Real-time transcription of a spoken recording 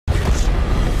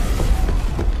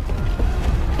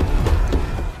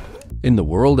In the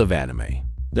world of anime,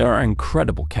 there are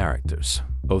incredible characters,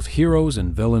 both heroes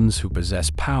and villains who possess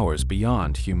powers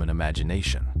beyond human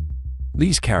imagination.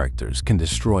 These characters can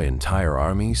destroy entire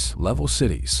armies, level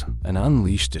cities, and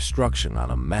unleash destruction on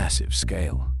a massive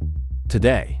scale.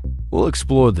 Today, we'll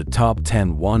explore the top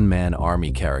 10 one-man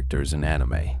army characters in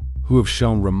anime who have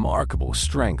shown remarkable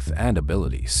strength and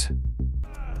abilities.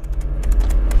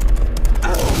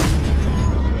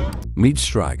 Meet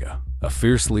Striga, a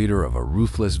fierce leader of a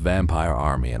ruthless vampire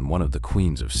army and one of the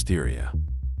queens of Styria.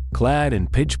 Clad in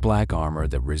pitch-black armor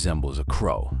that resembles a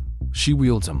crow, she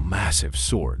wields a massive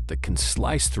sword that can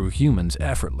slice through humans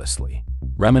effortlessly,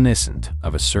 reminiscent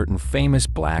of a certain famous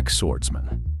black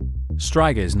swordsman.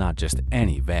 Striga is not just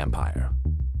any vampire.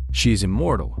 She is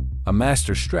immortal, a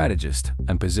master strategist,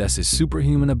 and possesses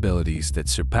superhuman abilities that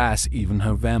surpass even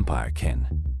her vampire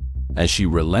kin. As she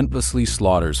relentlessly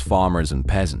slaughters farmers and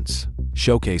peasants,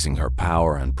 showcasing her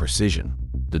power and precision,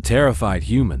 the terrified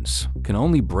humans can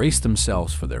only brace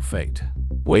themselves for their fate,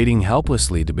 waiting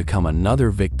helplessly to become another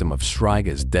victim of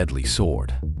Striga's deadly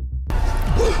sword.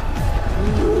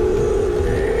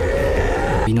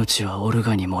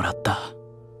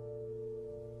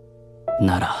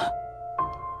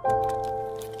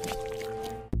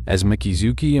 As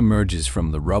Mikizuki emerges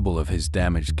from the rubble of his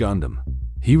damaged Gundam,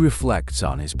 he reflects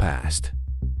on his past.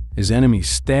 His enemies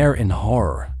stare in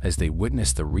horror as they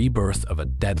witness the rebirth of a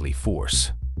deadly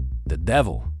force, the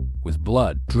Devil, with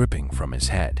blood dripping from his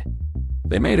head.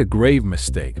 They made a grave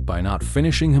mistake by not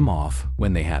finishing him off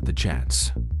when they had the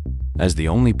chance. As the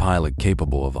only pilot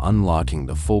capable of unlocking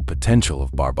the full potential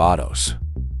of Barbatos,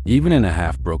 even in a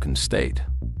half-broken state,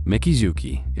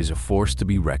 Mikizuki is a force to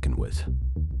be reckoned with.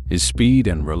 His speed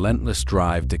and relentless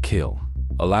drive to kill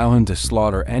allow him to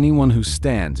slaughter anyone who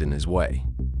stands in his way,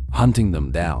 hunting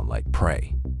them down like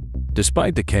prey.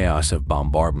 Despite the chaos of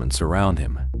bombardments around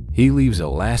him, he leaves a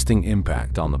lasting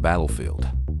impact on the battlefield,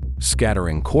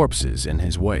 scattering corpses in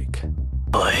his wake.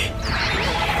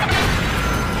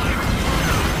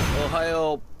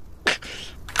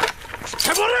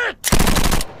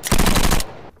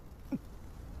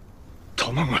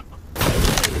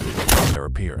 Their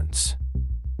appearance.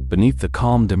 Beneath the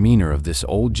calm demeanor of this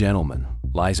old gentleman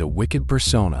lies a wicked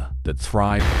persona that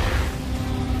thrives.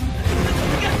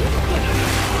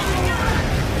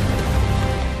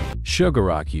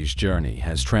 Shigaraki's journey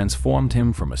has transformed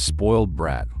him from a spoiled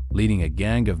brat leading a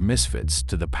gang of misfits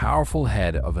to the powerful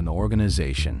head of an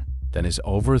organization that has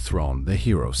overthrown the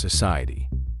hero society.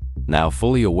 Now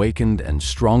fully awakened and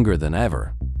stronger than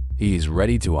ever, he is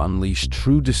ready to unleash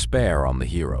true despair on the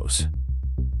heroes.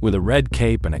 With a red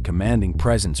cape and a commanding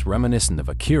presence reminiscent of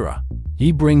Akira,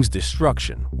 he brings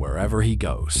destruction wherever he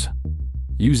goes.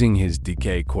 Using his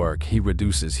decay quirk, he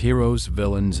reduces heroes,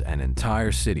 villains, and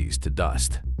entire cities to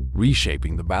dust,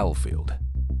 reshaping the battlefield.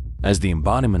 As the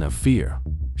embodiment of fear,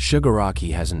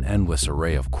 Shigaraki has an endless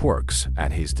array of quirks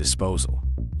at his disposal,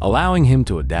 allowing him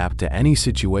to adapt to any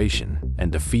situation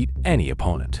and defeat any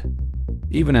opponent.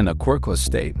 Even in a quirkless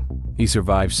state, he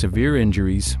survives severe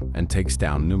injuries and takes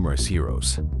down numerous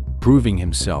heroes, proving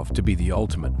himself to be the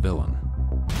ultimate villain.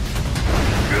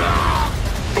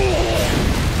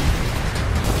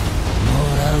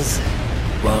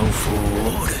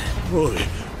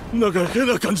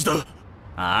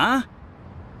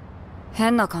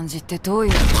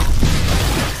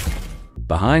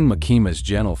 Behind Makima's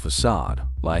gentle facade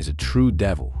lies a true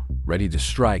devil, ready to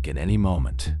strike at any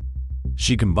moment.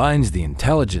 She combines the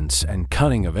intelligence and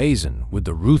cunning of Aizen with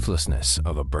the ruthlessness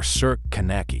of a berserk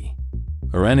Kaneki.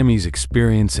 Her enemies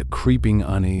experience a creeping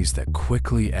unease that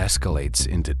quickly escalates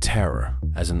into terror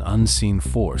as an unseen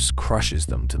force crushes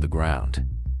them to the ground,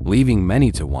 leaving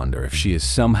many to wonder if she is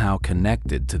somehow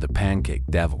connected to the Pancake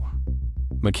Devil.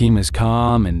 Makima's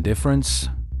calm indifference,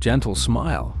 gentle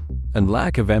smile, and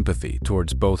lack of empathy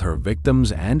towards both her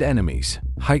victims and enemies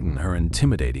heighten her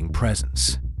intimidating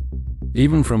presence.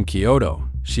 Even from Kyoto,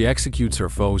 she executes her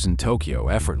foes in Tokyo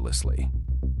effortlessly.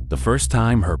 The first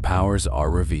time her powers are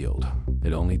revealed,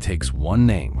 it only takes one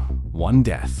name, one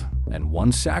death, and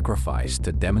one sacrifice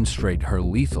to demonstrate her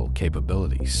lethal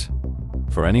capabilities.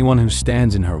 For anyone who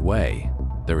stands in her way,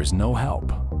 there is no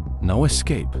help, no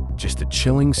escape, just a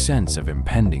chilling sense of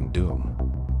impending doom.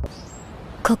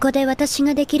 ここで私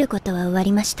ができることは終わ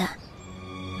りました。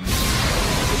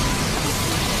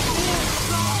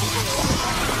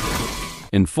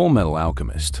In Fullmetal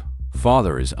Alchemist,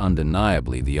 Father is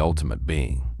undeniably the ultimate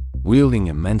being, wielding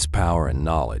immense power and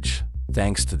knowledge,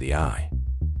 thanks to the eye.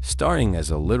 Starting as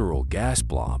a literal gas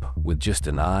blob with just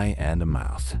an eye and a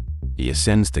mouth, he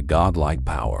ascends to godlike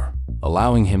power,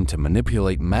 allowing him to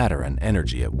manipulate matter and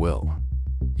energy at will.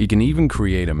 He can even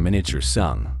create a miniature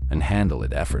sun and handle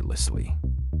it effortlessly.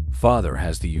 Father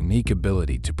has the unique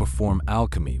ability to perform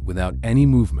alchemy without any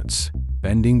movements,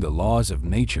 bending the laws of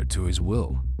nature to his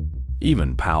will.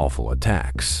 Even powerful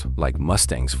attacks, like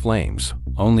Mustang's flames,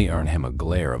 only earn him a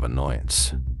glare of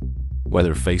annoyance.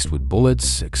 Whether faced with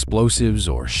bullets, explosives,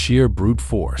 or sheer brute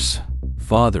force,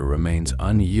 Father remains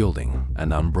unyielding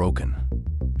and unbroken,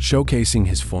 showcasing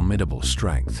his formidable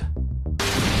strength.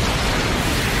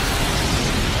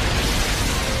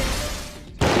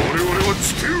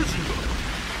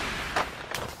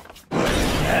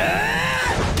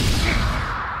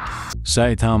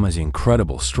 Saitama's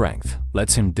incredible strength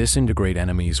lets him disintegrate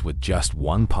enemies with just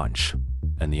one punch,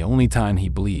 and the only time he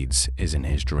bleeds is in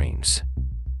his dreams.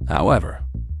 However,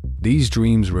 these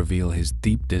dreams reveal his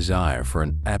deep desire for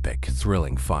an epic,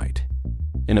 thrilling fight.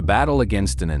 In a battle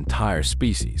against an entire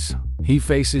species, he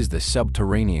faces the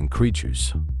subterranean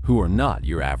creatures, who are not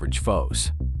your average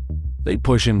foes. They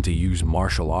push him to use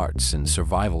martial arts and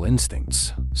survival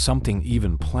instincts, something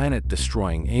even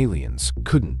planet-destroying aliens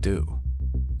couldn't do.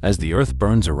 As the earth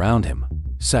burns around him,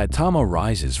 Saitama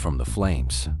rises from the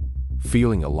flames,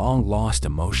 feeling a long-lost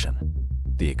emotion,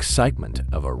 the excitement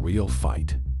of a real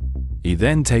fight. He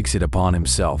then takes it upon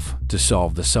himself to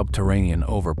solve the subterranean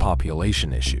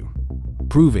overpopulation issue,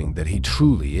 proving that he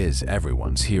truly is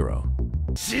everyone's hero.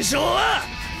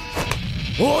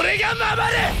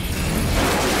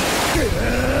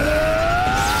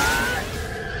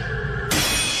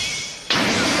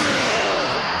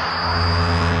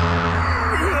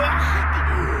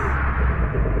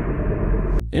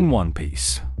 In One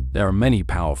Piece, there are many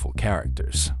powerful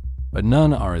characters, but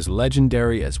none are as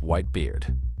legendary as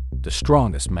Whitebeard, the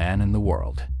strongest man in the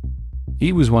world.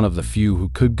 He was one of the few who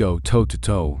could go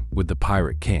toe-to-toe with the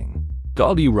Pirate King,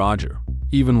 Goldie Roger,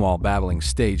 even while battling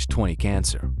Stage 20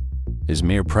 cancer. His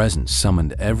mere presence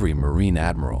summoned every Marine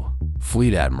Admiral,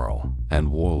 Fleet Admiral,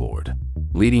 and Warlord,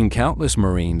 leading countless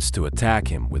Marines to attack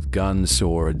him with guns,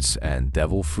 swords, and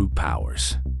devil fruit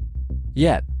powers.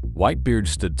 Yet, Whitebeard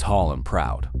stood tall and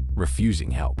proud,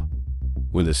 refusing help.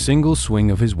 With a single swing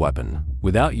of his weapon,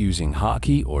 without using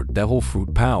haki or devil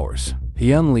fruit powers,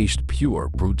 he unleashed pure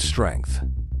brute strength,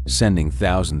 sending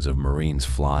thousands of Marines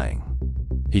flying.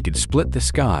 He could split the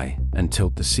sky and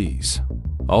tilt the seas,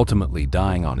 ultimately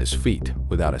dying on his feet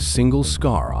without a single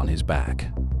scar on his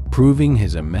back, proving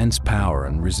his immense power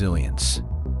and resilience.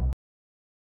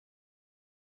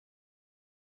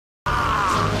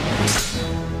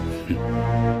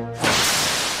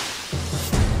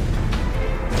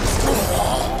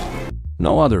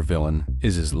 No other villain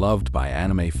is as loved by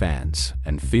anime fans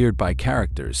and feared by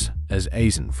characters as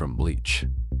Aizen from Bleach.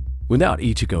 Without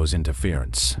Ichigo's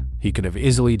interference, he could have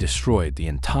easily destroyed the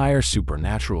entire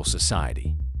supernatural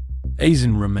society.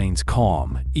 Aizen remains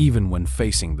calm even when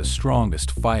facing the strongest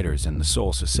fighters in the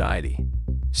Soul Society,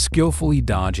 skillfully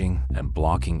dodging and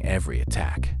blocking every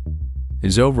attack.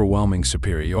 His overwhelming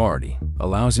superiority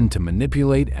allows him to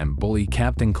manipulate and bully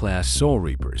Captain-class Soul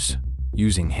Reapers,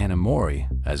 using Hanamori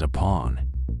as a pawn.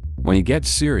 When he gets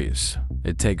serious,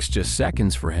 it takes just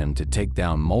seconds for him to take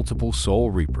down multiple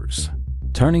Soul Reapers,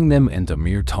 turning them into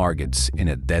mere targets in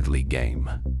a deadly game.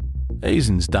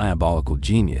 Aizen's diabolical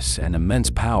genius and immense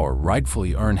power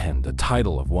rightfully earn him the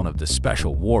title of one of the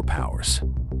special war powers,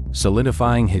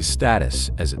 solidifying his status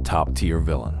as a top-tier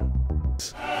villain.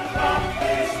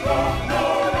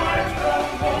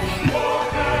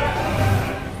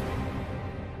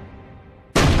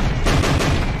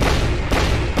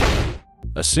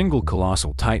 A single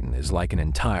colossal titan is like an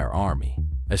entire army,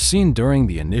 as seen during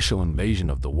the initial invasion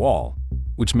of the Wall,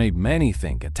 which made many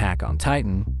think Attack on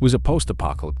Titan was a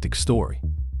post-apocalyptic story.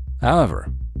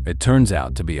 However, it turns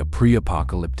out to be a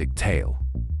pre-apocalyptic tale.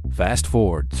 Fast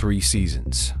forward 3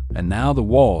 seasons, and now the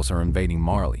Walls are invading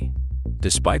Marley.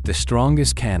 Despite the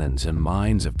strongest cannons and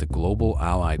mines of the global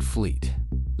Allied fleet,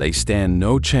 they stand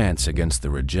no chance against the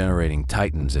regenerating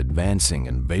Titans advancing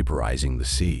and vaporizing the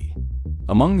sea.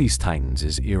 Among these Titans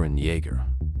is Eren Yeager,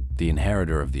 the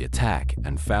inheritor of the Attack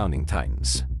and founding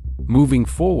Titans, moving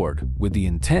forward with the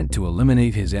intent to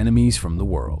eliminate his enemies from the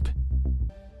world.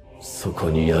 そこ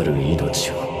にある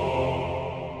命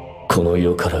をこの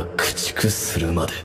世から駆逐するまで